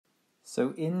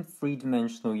So in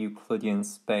three-dimensional Euclidean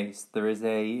space, there is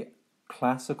a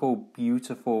classical,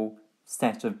 beautiful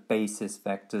set of basis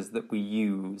vectors that we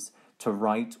use to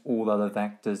write all other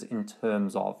vectors in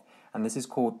terms of, and this is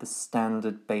called the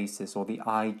standard basis or the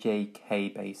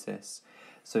IJK basis.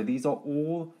 So these are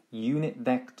all unit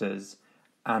vectors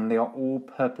and they are all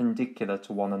perpendicular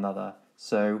to one another.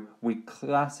 So we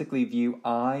classically view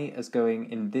I as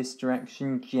going in this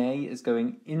direction, J as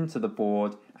going into the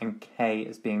board, and K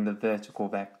as being the vertical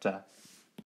vector.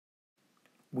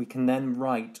 We can then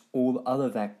write all other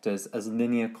vectors as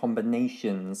linear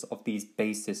combinations of these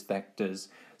basis vectors.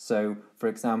 So, for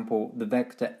example, the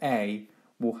vector A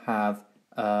will have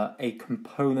a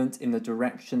component in the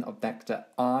direction of vector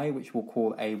I, which we'll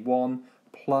call A1,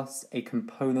 plus a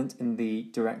component in the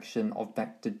direction of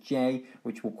vector J,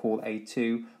 which we'll call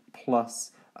A2,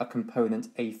 plus a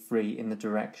component A3 in the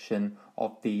direction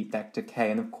of the vector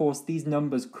K. And of course, these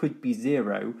numbers could be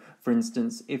zero. For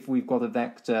instance, if we've got a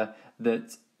vector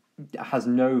that has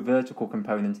no vertical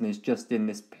component and is just in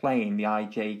this plane, the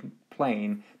IJ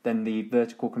plane, then the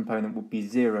vertical component would be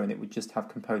zero and it would just have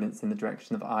components in the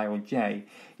direction of I or J.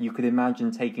 You could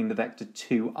imagine taking the vector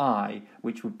 2I,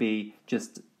 which would be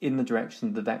just in the direction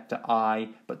of the vector I,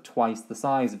 but twice the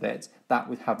size of it. That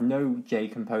would have no J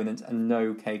component and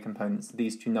no K component, so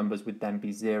these two numbers would then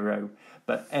be zero.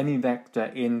 But any vector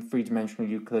in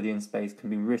three-dimensional Euclidean space can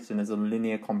be written as a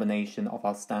linear combination of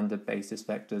our standard basis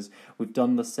vectors. We've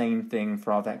done the same thing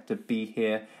for our vector B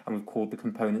here, and we've called the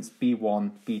components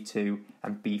B1, B2,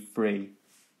 and B3.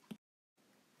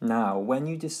 Now, when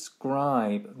you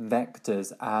describe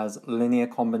vectors as linear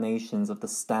combinations of the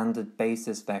standard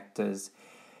basis vectors,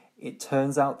 it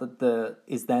turns out that there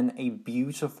is then a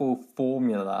beautiful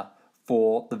formula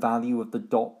for the value of the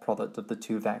dot product of the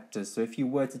two vectors. So if you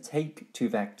were to take two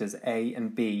vectors, A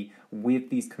and B, with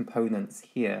these components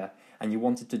here, and you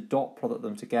wanted to dot product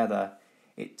them together,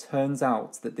 it turns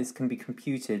out that this can be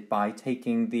computed by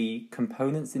taking the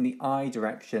components in the I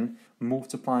direction,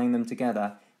 multiplying them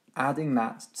together, adding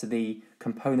that to the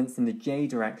components in the J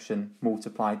direction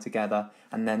multiplied together,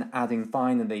 and then adding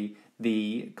finally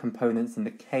the components in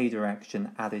the K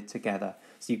direction added together.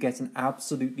 So you get an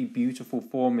absolutely beautiful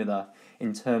formula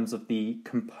in terms of the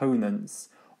components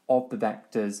of the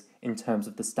vectors in terms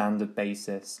of the standard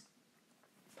basis.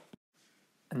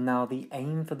 And now the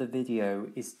aim for the video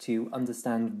is to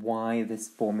understand why this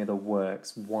formula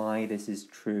works, why this is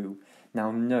true.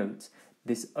 Now note,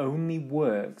 this only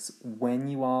works when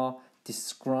you are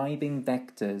describing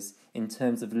vectors in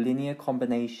terms of linear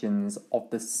combinations of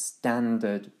the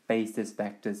standard basis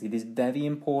vectors. It is very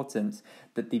important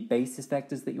that the basis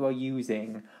vectors that you are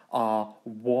using are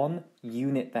 1,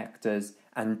 unit vectors,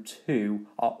 and 2,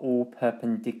 are all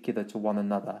perpendicular to one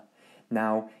another.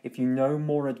 Now, if you know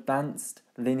more advanced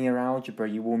linear algebra,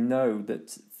 you will know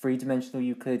that three-dimensional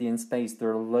Euclidean space, there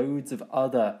are loads of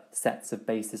other sets of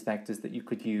basis vectors that you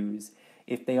could use.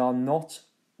 If they are not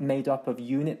made up of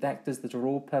unit vectors that are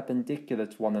all perpendicular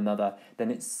to one another, then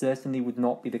it certainly would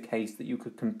not be the case that you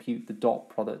could compute the dot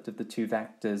product of the two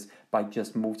vectors by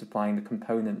just multiplying the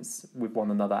components with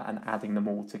one another and adding them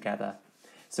all together.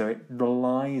 So it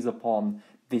relies upon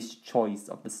this choice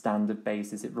of the standard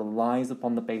basis. It relies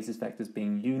upon the basis vectors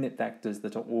being unit vectors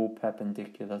that are all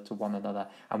perpendicular to one another,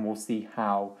 and we'll see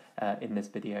how in this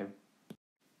video.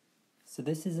 So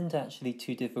this isn't actually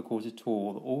too difficult at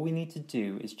all. All we need to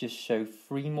do is just show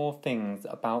 3 more things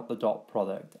about the dot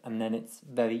product, and then it's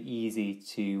very easy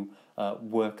to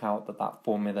work out that that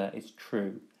formula is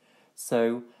true.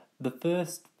 So the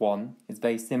first one is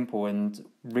very simple, and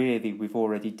really we've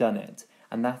already done it,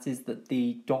 and that is that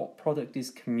the dot product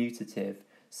is commutative.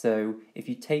 So if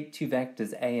you take two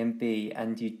vectors A and B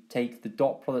and you take the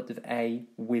dot product of A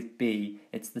with B,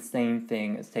 it's the same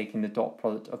thing as taking the dot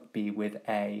product of B with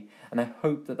A. And I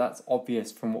hope that that's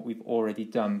obvious from what we've already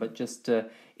done, but just to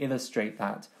illustrate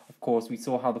that, of course, we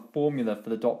saw how the formula for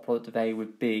the dot product of A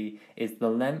with B is the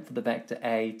length of the vector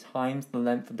A times the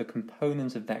length of the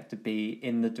component of vector B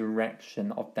in the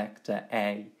direction of vector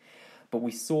A. But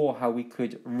we saw how we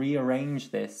could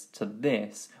rearrange this to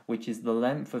this, which is the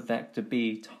length of vector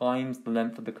B times the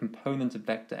length of the component of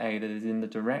vector A that is in the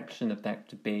direction of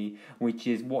vector B, which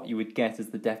is what you would get as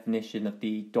the definition of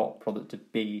the dot product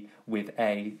of B with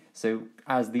A. So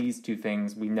as these two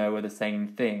things we know are the same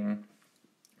thing,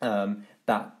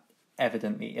 that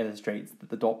evidently illustrates that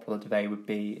the dot product of A with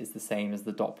B is the same as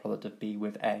the dot product of B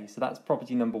with A. So that's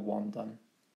property number 1 done.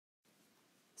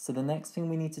 So the next thing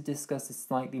we need to discuss is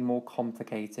slightly more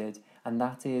complicated, and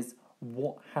that is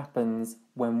what happens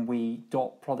when we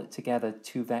dot product together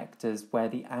two vectors where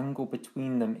the angle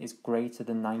between them is greater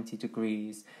than 90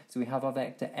 degrees. So we have our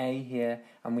vector A here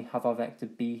and we have our vector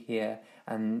B here,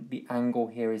 and the angle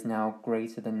here is now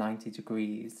greater than 90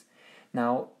 degrees.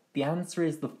 Now, the answer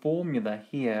is the formula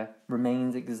here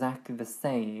remains exactly the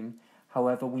same.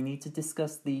 However, we need to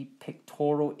discuss the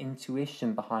pictorial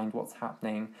intuition behind what's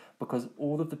happening, because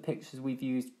all of the pictures we've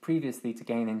used previously to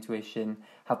gain intuition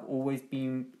have always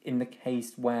been in the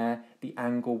case where the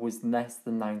angle was less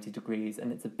than 90 degrees,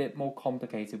 and it's a bit more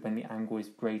complicated when the angle is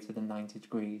greater than 90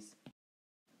 degrees.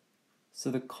 So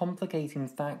the complicating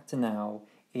factor now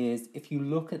is if you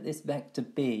look at this vector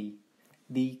B,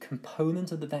 the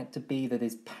component of the vector B that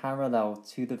is parallel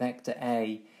to the vector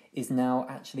A is now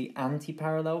actually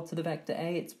anti-parallel to the vector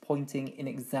A. It's pointing in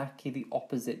exactly the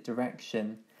opposite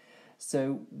direction.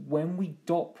 So when we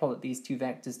dot product these two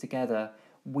vectors together,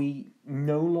 we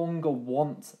no longer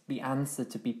want the answer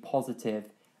to be positive.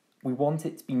 We want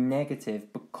it to be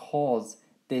negative because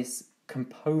this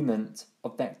component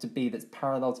of vector B that's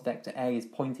parallel to vector A is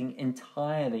pointing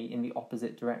entirely in the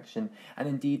opposite direction. And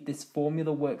indeed, this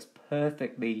formula works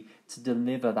perfectly to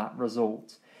deliver that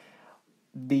result.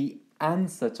 The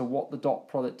answer to what the dot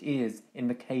product is in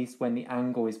the case when the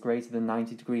angle is greater than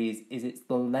 90 degrees is it's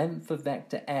the length of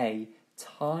vector A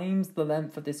times the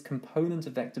length of this component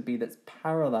of vector B that's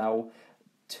parallel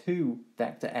to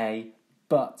vector A,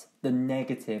 but the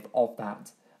negative of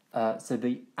that. So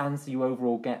the answer you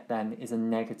overall get then is a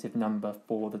negative number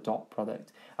for the dot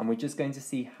product, and we're just going to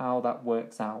see how that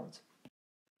works out.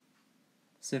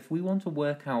 So if we want to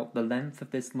work out the length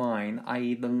of this line,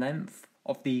 i.e. the length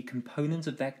of the component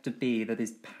of vector B that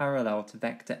is parallel to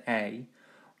vector A,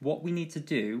 what we need to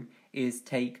do is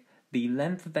take the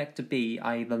length of vector B,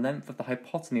 i.e. the length of the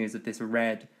hypotenuse of this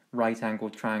red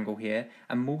right-angled triangle here,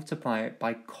 and multiply it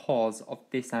by cos of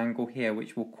this angle here,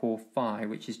 which we'll call phi,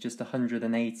 which is just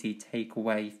 180 take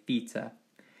away theta.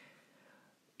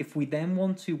 If we then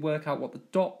want to work out what the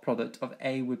dot product of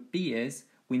A with B is,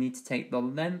 we need to take the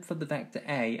length of the vector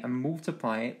A and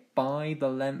multiply it by the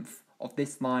length of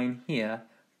this line here,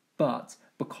 but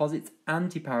because it's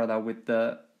anti-parallel with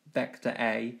the vector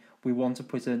A, we want to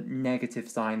put a negative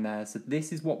sign there. So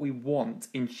this is what we want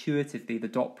intuitively the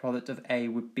dot product of A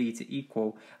with B to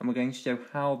equal, and we're going to show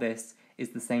how this is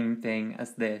the same thing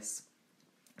as this.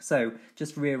 So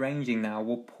just rearranging now,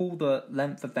 we'll pull the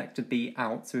length of vector B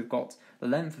out. So we've got the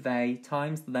length of A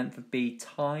times the length of B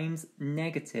times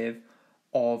negative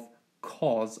of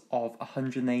cos of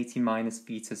 180 minus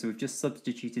theta. So we've just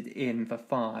substituted in for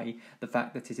phi the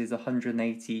fact that it is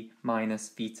 180 minus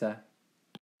theta.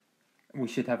 We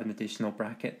should have an additional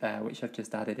bracket there, which I've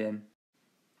just added in.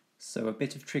 So a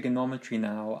bit of trigonometry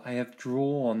now. I have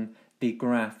drawn the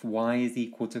graph y is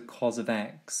equal to cos of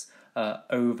x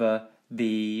over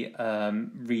the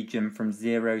region from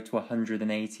 0 to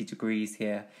 180 degrees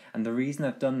here. And the reason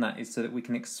I've done that is so that we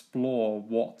can explore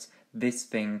what this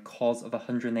thing, cos of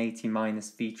 180 minus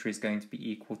theta, is going to be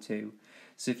equal to.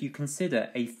 So if you consider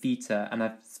a theta, and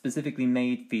I've specifically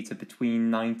made theta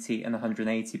between 90 and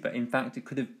 180, but in fact it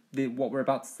could have, what we're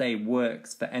about to say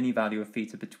works for any value of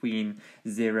theta between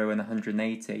 0 and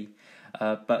 180.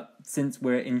 But since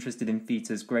we're interested in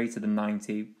thetas greater than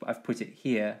 90, I've put it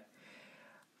here.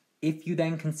 If you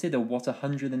then consider what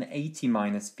 180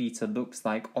 minus theta looks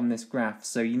like on this graph,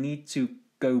 so you need to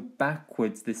go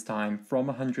backwards this time from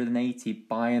 180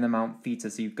 by an amount theta.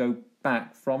 So you go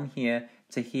back from here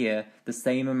to here the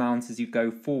same amount as you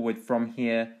go forward from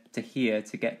here to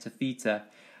get to theta.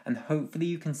 And hopefully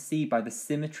you can see by the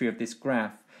symmetry of this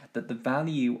graph that the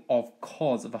value of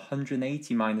cos of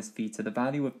 180 minus theta, the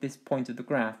value of this point of the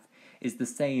graph, is the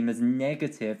same as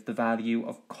negative the value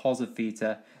of cos of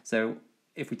theta. So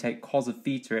if we take cos of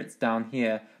theta, it's down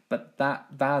here, but that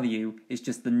value is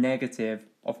just the negative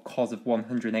of cos of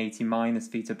 180 minus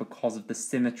theta because of the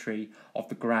symmetry of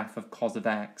the graph of cos of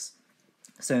x.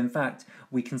 So in fact,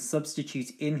 we can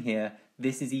substitute in here,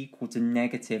 this is equal to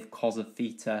negative cos of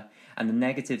theta, and the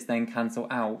negatives then cancel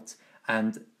out,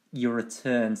 and you're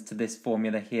returned to this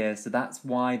formula here. So that's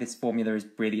why this formula is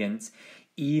brilliant.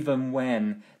 Even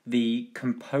when the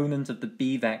component of the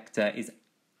B vector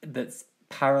that's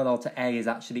parallel to A is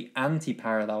actually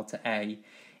anti-parallel to A,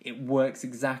 it works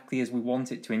exactly as we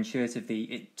want it to intuitively.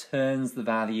 It turns the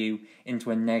value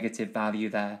into a negative value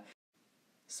there.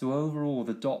 So overall,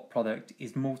 the dot product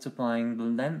is multiplying the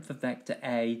length of vector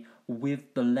A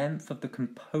with the length of the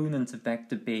component of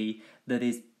vector B that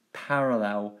is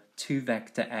parallel to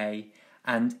vector A,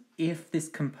 And if this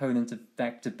component of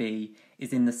vector B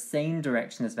is in the same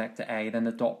direction as vector A, then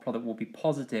the dot product will be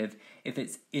positive. If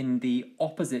it's in the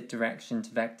opposite direction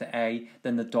to vector A,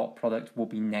 then the dot product will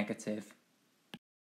be negative.